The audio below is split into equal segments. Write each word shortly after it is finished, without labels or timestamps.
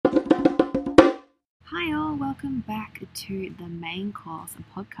Hi all, welcome back to the Main Course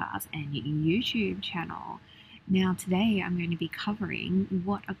podcast and YouTube channel. Now today I'm going to be covering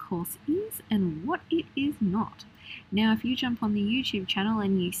what a course is and what it is not. Now if you jump on the YouTube channel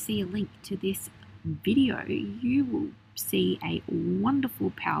and you see a link to this video, you will see a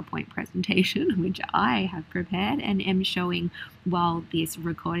wonderful PowerPoint presentation which I have prepared and am showing while this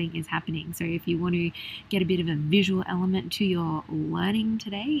recording is happening. So if you want to get a bit of a visual element to your learning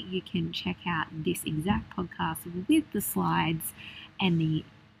today, you can check out this exact podcast with the slides and the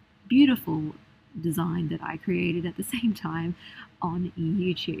beautiful design that I created at the same time on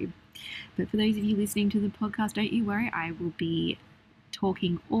YouTube. But for those of you listening to the podcast, don't you worry, I will be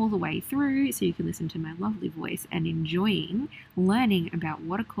talking all the way through so you can listen to my lovely voice and enjoying learning about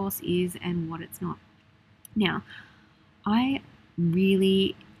what a course is and what it's not. Now, I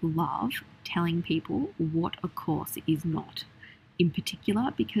really love telling people what a course is not, in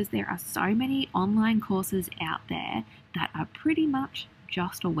particular because there are so many online courses out there that are pretty much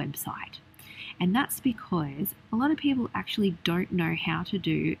just a website. And that's because a lot of people actually don't know how to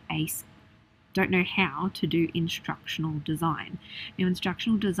do instructional design. Now,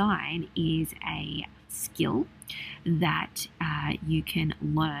 instructional design is a skill that you can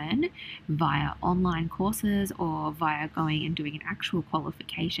learn via online courses or via going and doing an actual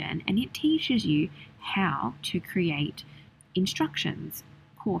qualification, and it teaches you how to create instructions,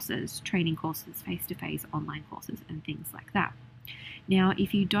 courses, training courses, face-to-face online courses, and things like that. Now,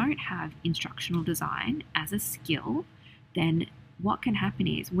 if you don't have instructional design as a skill, then what can happen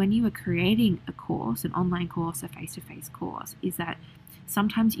is when you are creating a course, an online course, a face-to-face course, is that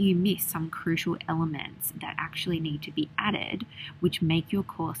sometimes you miss some crucial elements that actually need to be added, which make your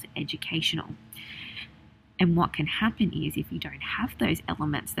course educational. And what can happen is if you don't have those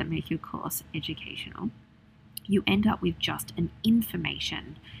elements that make your course educational, you end up with just an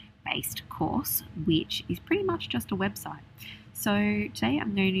information-based course, which is pretty much just a website. So today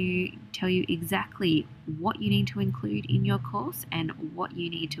I'm going to tell you exactly what you need to include in your course and what you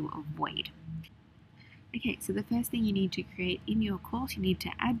need to avoid. Okay, so the first thing you need to create in your course, you need to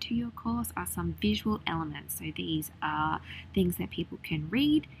add to your course are some visual elements. So these are things that people can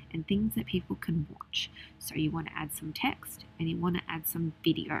read and things that people can watch. So you want to add some text and you want to add some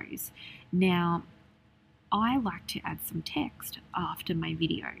videos. Now, I like to add some text after my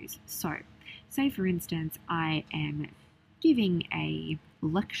videos. So, say for instance, I am giving a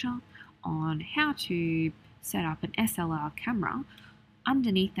lecture on how to set up an SLR camera.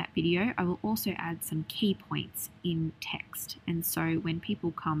 Underneath that video, I will also add some key points in text. And so when people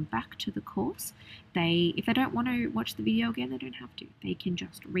come back to the course, if they don't want to watch the video again, they don't have to. They can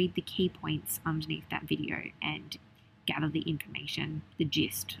just read the key points underneath that video and gather the information, the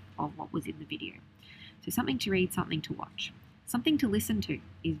gist of what was in the video. So something to read, something to watch. Something to listen to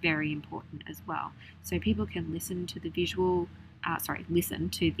is very important as well. So people can listen to the listen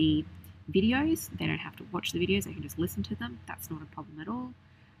to the videos. They don't have to watch the videos, they can just listen to them. That's not a problem at all.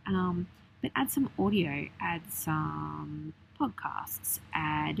 But add some audio, add some podcasts,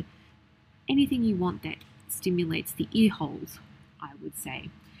 add anything you want that stimulates the ear holes, I would say.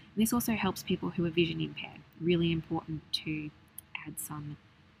 And this also helps people who are vision impaired. Really important to add some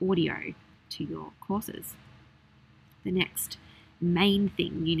audio to your courses. The next main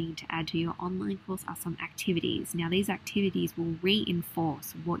thing you need to add to your online course are some activities. Now, these activities will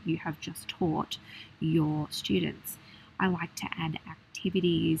reinforce what you have just taught your students. I like to add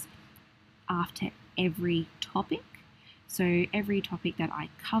activities after every topic. So every topic that I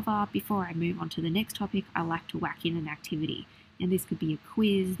cover, before I move on to the next topic, I like to whack in an activity. And this could be a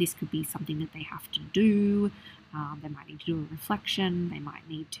quiz, this could be something that they have to do. They might need to do a reflection, they might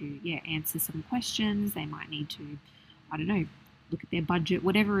need to answer some questions, they might need to, look at their budget,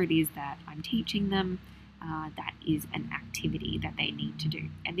 whatever it is that I'm teaching them, that is an activity that they need to do.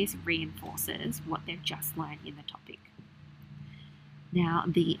 And this reinforces what they've just learned in the topic. Now,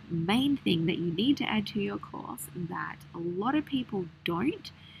 the main thing that you need to add to your course that a lot of people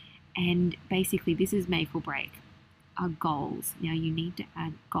don't, and basically this is make or break, are goals. Now, you need to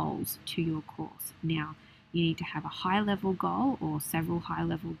add goals to your course. Now, you need to have a high-level goal or several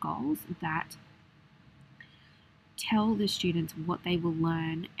high-level goals that tell the students what they will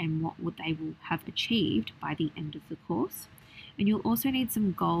learn and what they will have achieved by the end of the course. And you'll also need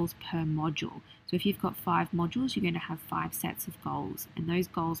some goals per module. So if you've got 5 modules, you're going to have 5 sets of goals. And those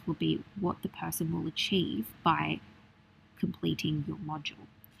goals will be what the person will achieve by completing your module.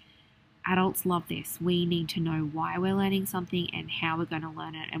 Adults love this. We need to know why we're learning something and how we're going to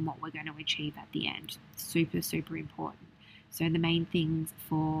learn it and what we're going to achieve at the end. Super, super important. So the main things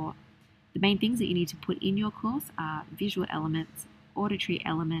that you need to put in your course are visual elements, auditory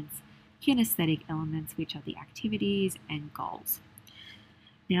elements, kinesthetic elements, which are the activities and goals.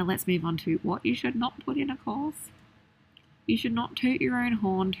 Now let's move on to what you should not put in a course. You should not toot your own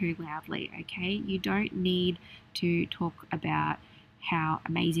horn too loudly, okay? You don't need to talk about how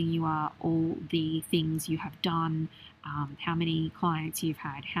amazing you are, all the things you have done, how many clients you've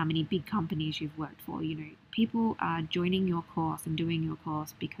had, how many big companies you've worked for. You know, people are joining your course and doing your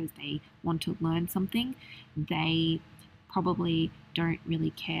course because they want to learn something. They probably don't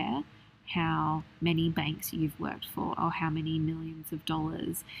really care how many banks you've worked for or how many millions of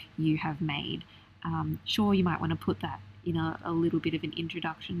dollars you have made. Sure, you might want to put that in a little bit of an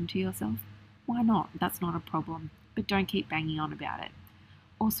introduction to yourself. Why not? That's not a problem, but don't keep banging on about it.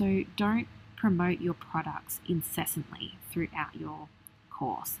 Also, don't promote your products incessantly throughout your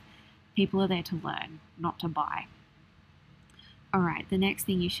course. People are there to learn, not to buy. All right, the next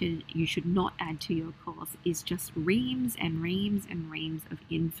thing you should not add to your course is just reams and reams and reams of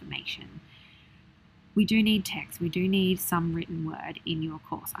information. We do need text, we do need some written word in your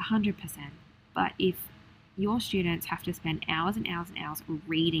course, 100%. But if your students have to spend hours and hours and hours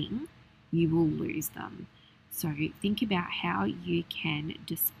reading, you will lose them. So think about how you can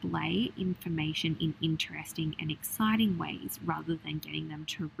display information in interesting and exciting ways rather than getting them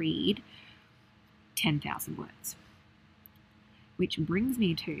to read 10,000 words. Which brings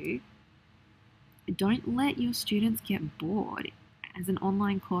me to, don't let your students get bored. As an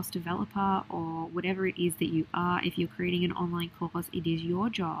online course developer or whatever it is that you are, if you're creating an online course, it is your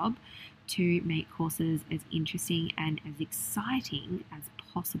job to make courses as interesting and as exciting as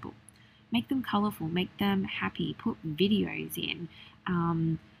possible. Make them colorful, make them happy, put videos in,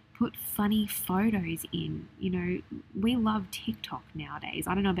 put funny photos in. You know, we love TikTok nowadays.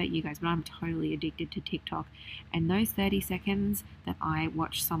 I don't know about you guys, but I'm totally addicted to TikTok. And those 30 seconds that I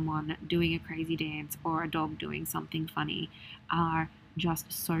watch someone doing a crazy dance or a dog doing something funny are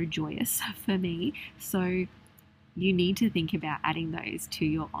just so joyous for me. So you need to think about adding those to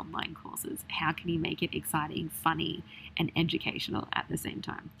your online courses. How can you make it exciting, funny, and educational at the same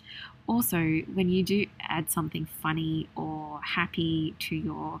time? Also, when you do add something funny or happy to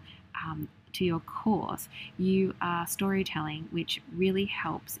your course, you are storytelling, which really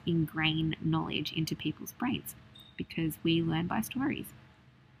helps ingrain knowledge into people's brains because we learn by stories.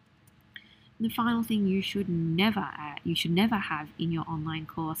 And the final thing you should never have in your online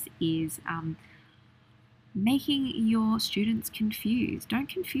course is making your students confused. Don't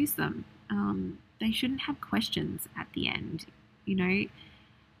confuse them. They shouldn't have questions at the end. You know,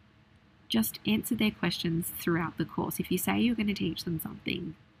 just answer their questions throughout the course. If you say you're going to teach them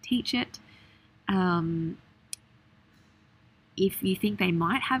something, teach it. If you think they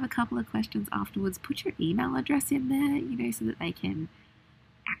might have a couple of questions afterwards, put your email address in there, you know, so that they can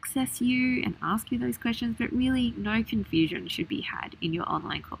access you and ask you those questions. But really, no confusion should be had in your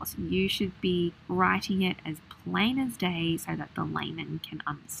online course. You should be writing it as plain as day so that the layman can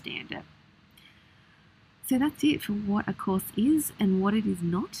understand it. So that's it for what a course is and what it is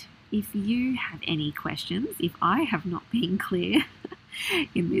not. If you have any questions, if I have not been clear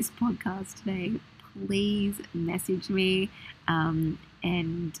in this podcast today, please message me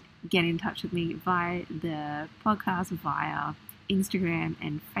and get in touch with me via the podcast, via Instagram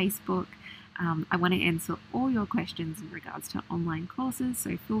and Facebook. I want to answer all your questions in regards to online courses,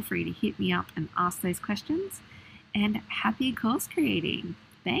 so feel free to hit me up and ask those questions. And happy course creating.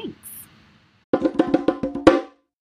 Thanks.